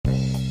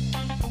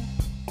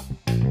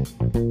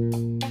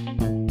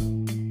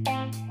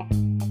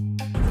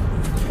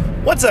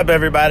What's up,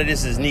 everybody?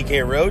 This is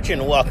Nikkei Roach,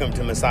 and welcome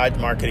to Massage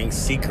Marketing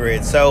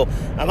Secrets. So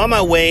I'm on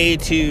my way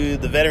to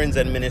the Veterans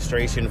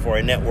Administration for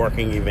a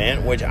networking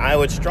event, which I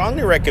would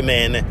strongly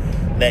recommend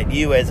that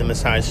you as a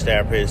massage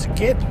therapist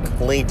get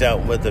linked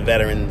up with the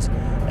Veterans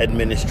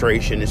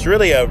Administration. It's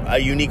really a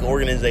unique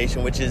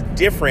organization, which is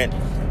different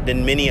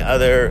than many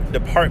other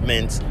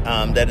departments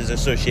that is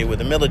associated with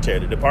the military.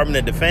 The Department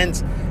of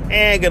Defense,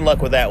 good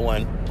luck with that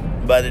one.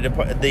 But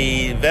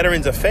the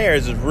Veterans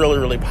Affairs is really,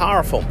 really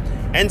powerful.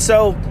 And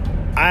so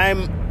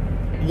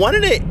one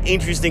of the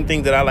interesting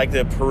things that I like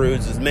to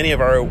peruse is many of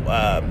our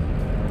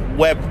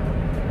web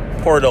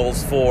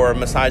portals for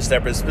massage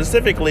therapists,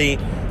 specifically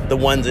the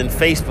ones in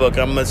Facebook.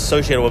 I'm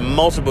associated with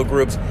multiple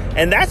groups,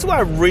 and that's why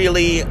I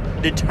really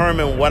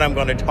determine what I'm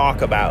going to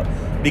talk about,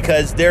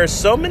 because there are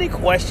so many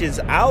questions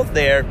out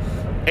there,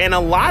 and a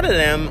lot of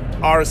them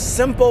are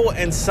simple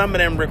and some of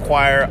them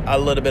require a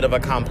little bit of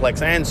a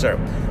complex answer.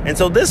 And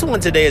so this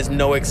one today is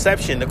no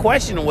exception. The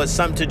question was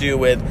something to do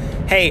with,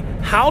 hey,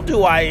 how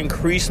do I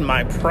increase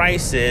my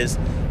prices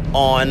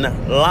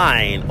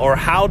online? Or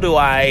how do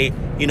I,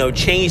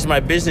 change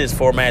my business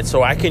format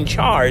so I can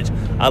charge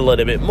a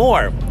little bit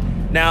more?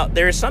 Now,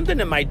 there's something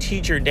that my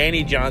teacher,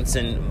 Danny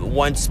Johnson,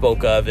 once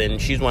spoke of, and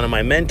she's one of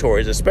my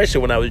mentors, especially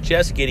when I was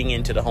just getting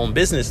into the home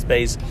business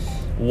space,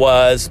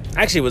 was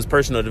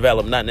personal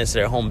development, not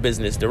necessarily home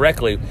business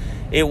directly.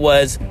 It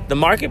was the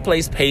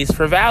marketplace pays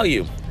for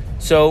value.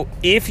 So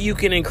if you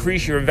can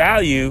increase your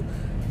value,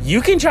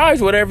 you can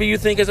charge whatever you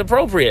think is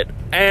appropriate.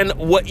 And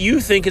what you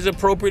think is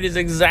appropriate is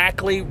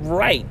exactly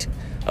right.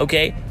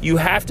 Okay, you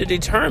have to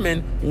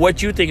determine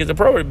what you think is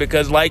appropriate,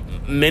 because like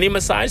many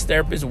massage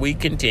therapists, we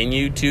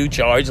continue to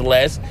charge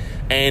less,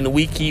 and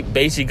we keep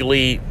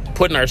basically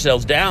putting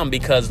ourselves down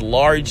because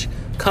large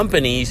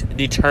companies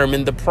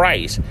determine the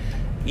price.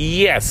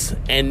 Yes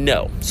and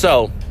no.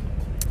 So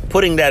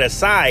putting that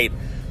aside,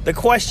 the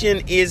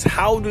question is,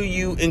 how do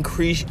you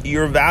increase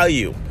your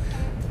value?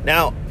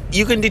 Now,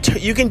 you can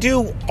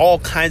do all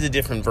kinds of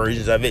different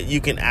versions of it.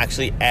 You can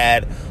actually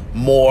add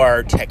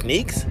more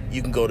techniques.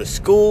 You can go to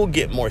school,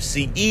 get more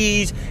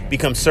CEs,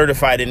 become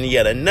certified in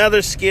yet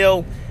another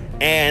skill.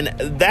 And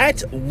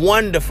that's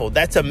wonderful.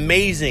 That's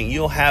amazing.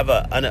 You'll have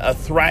a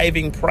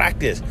thriving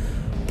practice.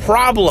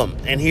 Problem,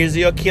 and here's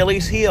the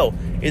Achilles heel,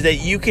 is that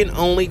you can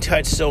only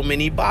touch so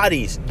many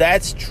bodies.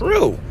 That's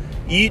true.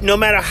 No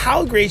matter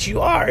how great you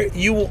are,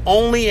 you will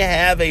only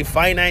have a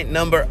finite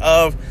number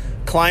of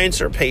clients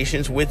or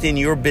patients within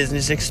your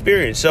business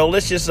experience. So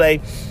let's just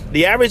say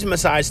the average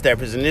massage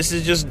therapist, and this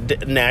is just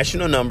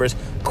national numbers,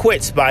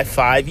 quits by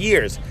 5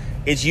 years.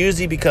 It's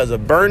usually because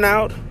of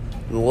burnout,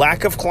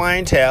 lack of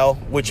clientele,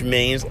 which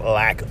means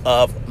lack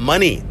of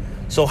money.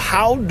 So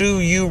how do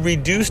you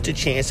reduce the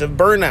chance of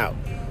burnout?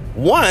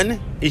 One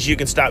is you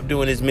can stop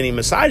doing as many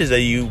massages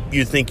that you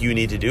think you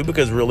need to do,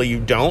 because really you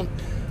don't.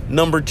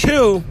 Number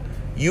two,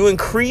 you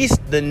increase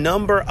the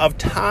number of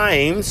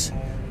times,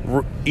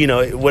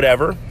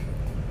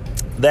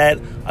 that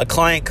a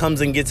client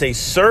comes and gets a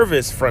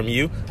service from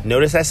you.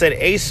 Notice I said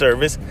a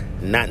service,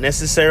 not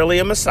necessarily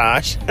a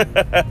massage.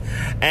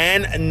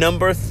 And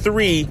number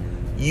three,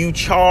 you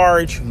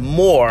charge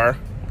more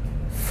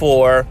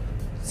for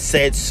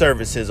said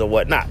services or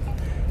whatnot.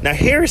 Now,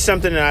 here's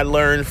something that I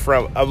learned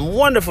from a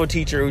wonderful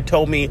teacher who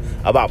told me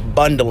about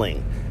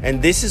bundling.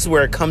 And this is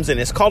where it comes in.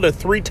 It's called a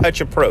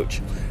 3-touch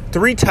approach.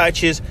 3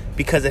 touches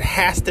because it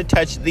has to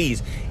touch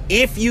these.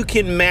 If you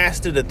can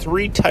master the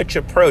 3-touch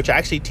approach, I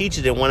actually teach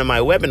it in one of my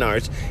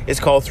webinars. It's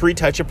called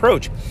 3-touch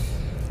approach.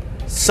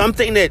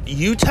 Something that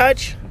you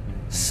touch,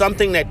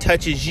 something that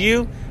touches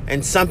you,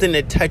 and something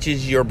that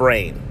touches your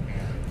brain.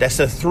 That's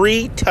a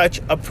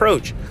 3-touch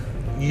approach.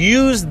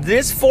 Use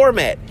this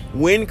format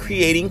when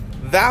creating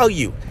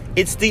value.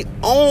 It's the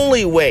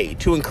only way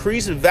to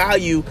increase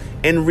value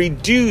and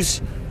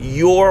reduce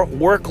your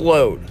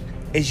workload,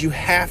 is you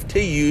have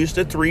to use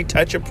the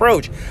 3-touch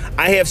approach.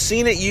 I have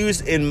seen it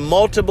used in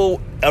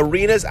multiple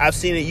arenas. I've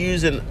seen it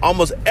used in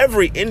almost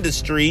every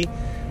industry.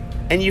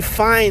 And you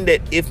find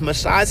that if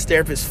massage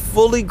therapists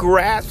fully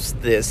grasp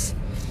this,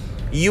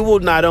 you will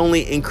not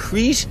only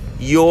increase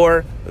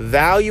your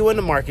value in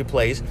the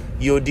marketplace,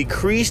 you'll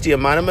decrease the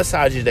amount of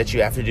massages that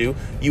you have to do,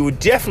 you will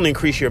definitely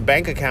increase your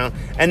bank account,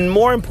 and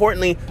more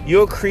importantly,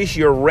 you'll increase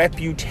your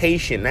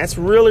reputation. That's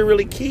really,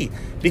 really key,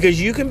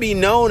 because you can be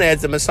known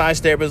as a massage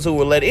therapist who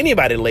will let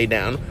anybody lay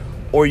down,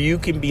 or you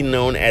can be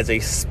known as a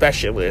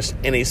specialist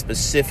in a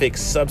specific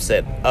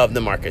subset of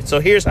the market. So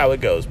here's how it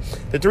goes.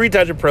 The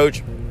 3-touch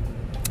approach.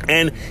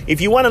 And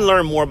if you want to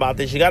learn more about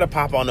this, you got to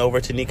pop on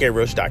over to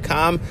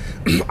NikkeiRoach.com.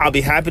 I'll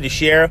be happy to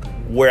share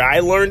where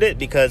I learned it,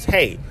 because,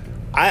 hey,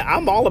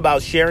 I'm all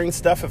about sharing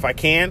stuff if I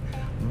can,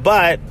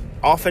 but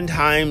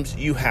oftentimes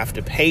you have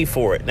to pay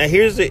for it. Now, and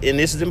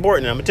this is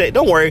important. I'm going to tell you,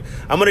 don't worry,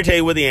 I'm going to tell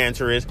you what the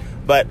answer is,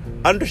 but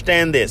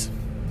understand this.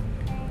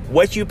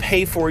 What you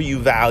pay for, you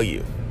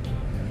value.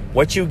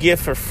 What you give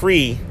for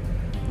free,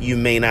 you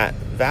may not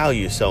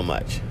value so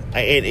much.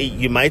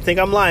 You might think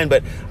I'm lying,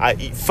 but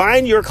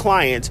find your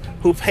clients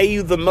who pay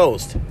you the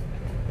most.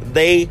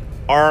 they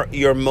are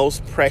your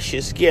most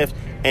precious gift,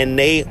 and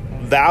they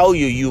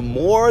value you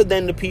more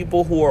than the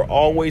people who are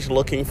always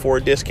looking for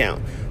a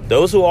discount.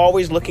 Those who are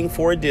always looking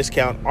for a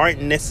discount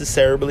aren't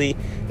necessarily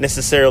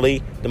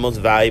the most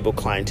valuable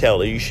clientele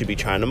that you should be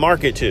trying to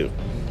market to.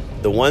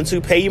 The ones who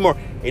pay you more,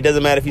 it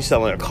doesn't matter if you're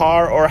selling a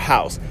car or a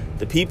house.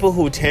 The people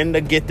who tend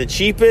to get the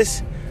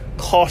cheapest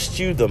cost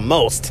you the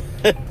most.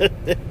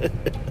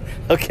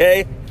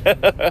 Okay?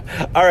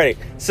 All right.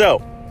 So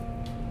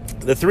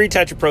the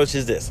 3-touch approach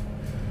is this.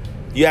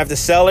 You have to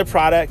sell a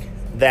product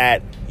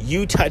that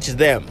you touch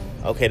them.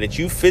 Okay, that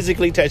you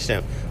physically touch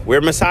them.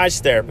 We're massage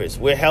therapists.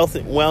 We're health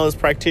and wellness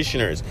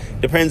practitioners.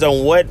 Depends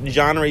on what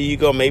genre you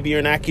go. Maybe you're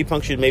an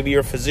acupuncturist. Maybe you're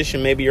a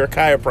physician. Maybe you're a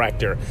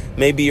chiropractor.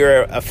 Maybe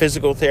you're a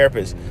physical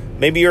therapist.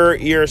 Maybe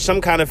you're some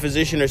kind of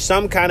physician or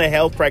some kind of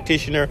health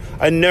practitioner,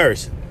 a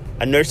nurse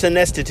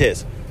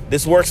anesthetist.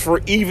 This works for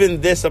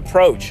even this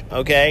approach,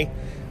 okay?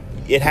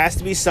 It has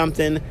to be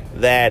something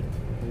that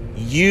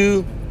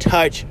you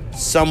touch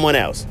someone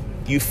else.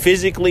 You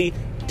physically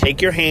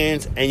take your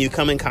hands and you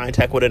come in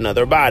contact with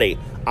another body,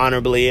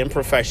 honorably and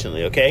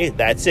professionally, okay?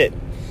 That's it.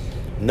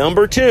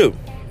 Number 2,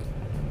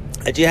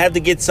 that you have to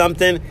get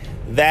something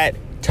that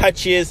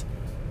touches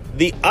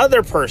the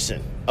other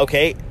person,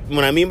 okay?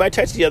 When I mean by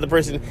touch the other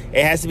person,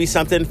 it has to be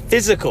something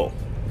physical,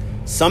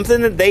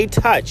 something that they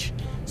touch.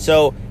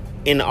 So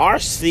in our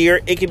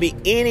sphere, it can be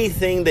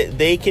anything that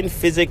they can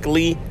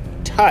physically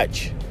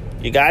touch.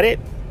 You got it?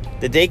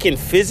 That they can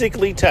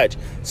physically touch.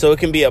 So it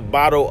can be a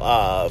bottle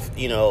of,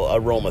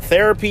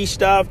 aromatherapy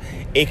stuff.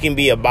 It can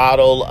be a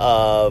bottle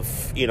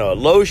of,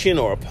 lotion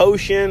or a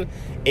potion.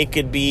 It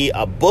could be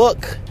a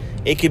book.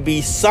 It could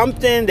be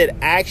something that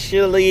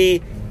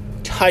actually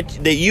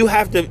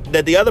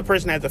that the other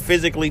person has to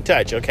physically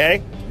touch,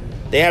 okay?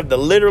 They have to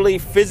literally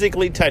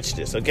physically touch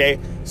this, okay?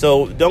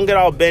 So don't get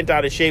all bent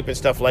out of shape and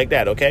stuff like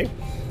that, okay?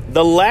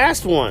 The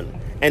last one,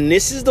 and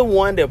this is the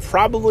one that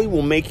probably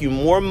will make you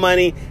more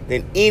money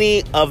than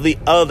any of the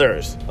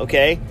others,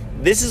 okay?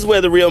 This is where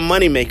the real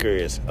money maker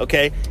is,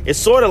 okay? It's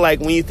sort of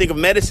like when you think of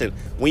medicine.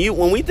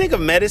 When we think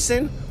of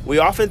medicine, we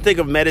often think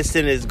of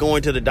medicine as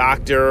going to the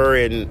doctor,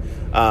 and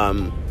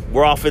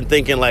we're often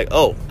thinking like,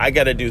 oh, I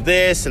got to do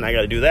this and I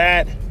got to do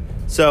that.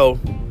 So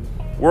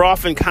we're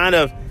often kind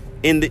of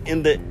in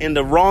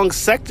the wrong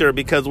sector,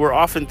 because we're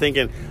often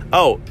thinking,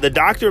 oh, the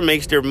doctor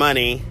makes their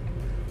money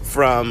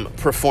from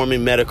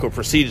performing medical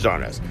procedures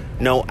on us.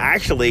 No,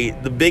 actually,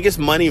 the biggest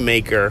money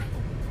maker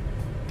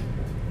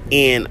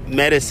in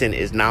medicine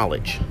is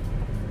knowledge.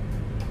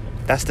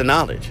 That's the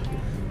knowledge.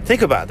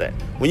 Think about that.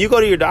 When you go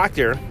to your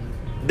doctor,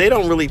 they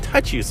don't really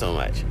touch you so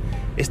much.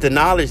 It's the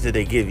knowledge that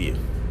they give you.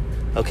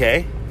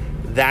 Okay?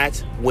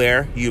 That's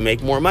where you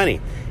make more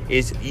money.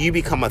 Is you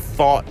become a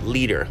thought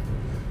leader.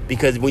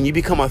 Because when you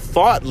become a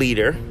thought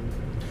leader,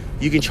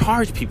 you can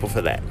charge people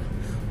for that.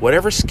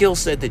 Whatever skill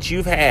set that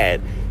you've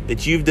had,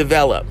 that you've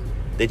developed,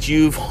 that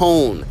you've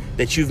honed,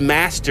 that you've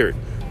mastered,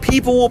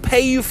 people will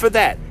pay you for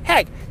that.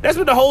 Heck, that's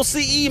what the whole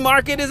CE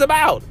market is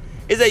about,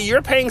 is that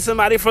you're paying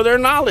somebody for their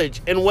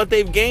knowledge and what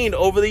they've gained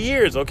over the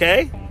years,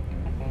 okay?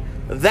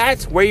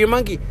 That's where your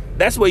monkey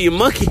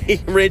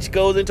wrench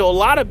goes into a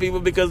lot of people,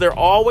 because they're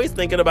always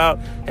thinking about,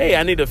 hey,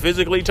 I need to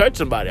physically touch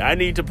somebody. I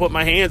need to put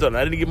my hands on it.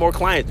 I need to get more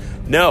clients.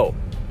 No.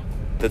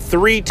 The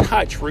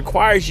 3-touch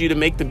requires you to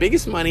make the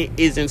biggest money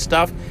is in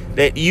stuff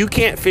that you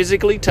can't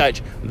physically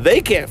touch, they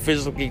can't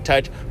physically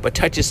touch, but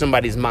touches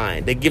somebody's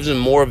mind. That gives them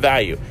more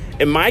value.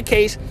 In my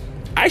case,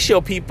 I show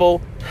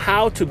people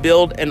how to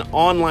build an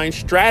online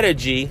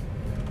strategy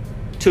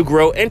to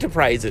grow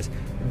enterprises.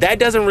 That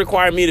doesn't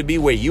require me to be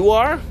where you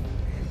are.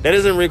 That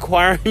doesn't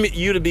require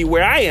you to be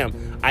where I am.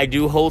 I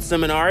do hold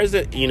seminars,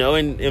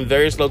 in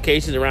various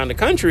locations around the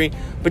country,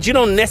 but you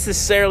don't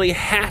necessarily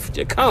have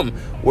to come.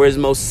 Whereas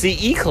most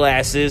CE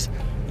classes,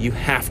 you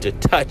have to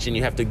touch and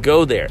you have to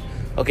go there.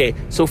 Okay,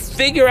 so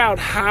figure out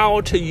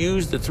how to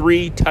use the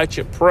 3-touch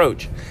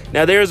approach.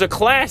 Now, there's a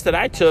class that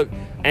I took,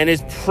 and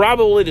it's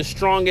probably the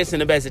strongest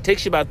and the best. It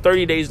takes you about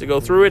 30 days to go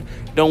through it.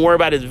 Don't worry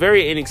about it. It's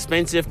very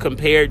inexpensive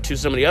compared to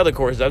some of the other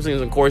courses. I've seen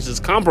some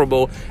courses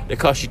comparable that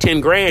cost you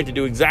 $10,000 to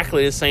do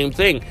exactly the same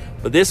thing.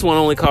 But this one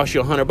only costs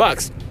you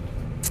 $100.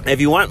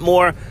 If you want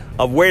more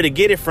of where to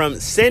get it from,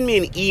 send me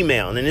an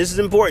email. And this is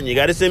important. You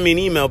got to send me an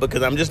email,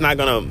 because I'm just not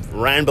going to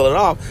ramble it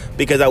off,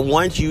 because I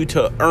want you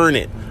to earn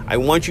it. I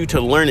want you to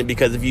learn it,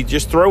 because if you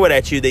just throw it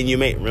at you, then you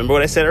may, remember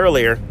what I said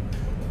earlier,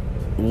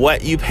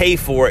 what you pay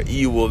for,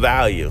 you will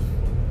value.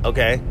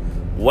 Okay?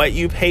 What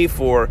you pay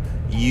for,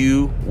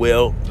 you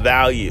will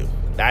value.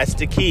 That's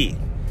the key.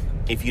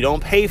 If you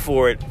don't pay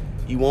for it,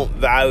 you won't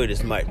value it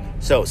as much.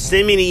 So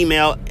send me an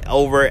email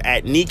over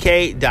at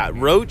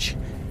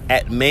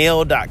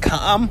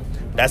nikkei.roach@mail.com.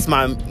 That's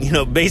my,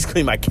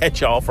 basically my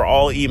catch-all for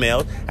all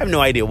emails. I have no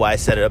idea why I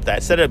set it up that. I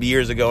set it up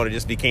years ago, and it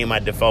just became my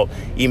default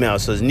email.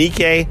 So it's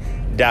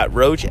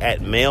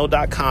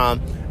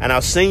nikkei.roach@mail.com, and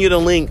I'll send you the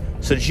link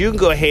so that you can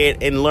go ahead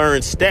and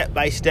learn step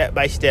by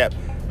step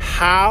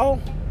how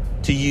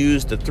to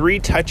use the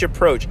 3-touch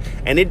approach.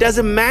 And it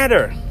doesn't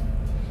matter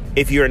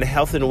if you're in the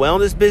health and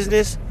wellness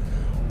business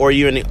or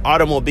you're in the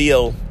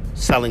automobile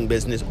selling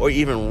business, or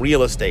even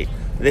real estate.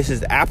 This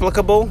is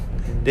applicable.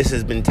 This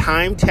has been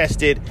time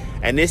tested,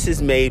 and this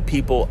has made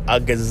people a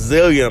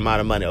gazillion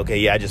amount of money. Okay,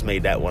 yeah, I just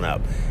made that one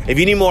up. If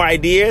you need more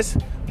ideas,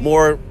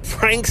 more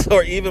pranks,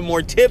 or even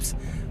more tips,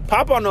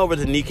 pop on over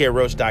to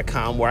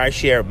NikkeiRoach.com, where I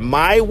share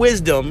my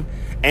wisdom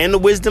and the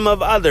wisdom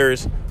of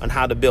others on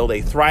how to build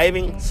a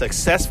thriving,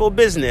 successful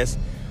business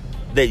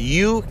that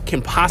you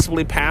can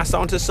possibly pass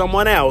on to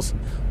someone else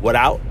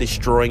without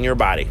destroying your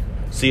body.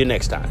 See you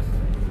next time.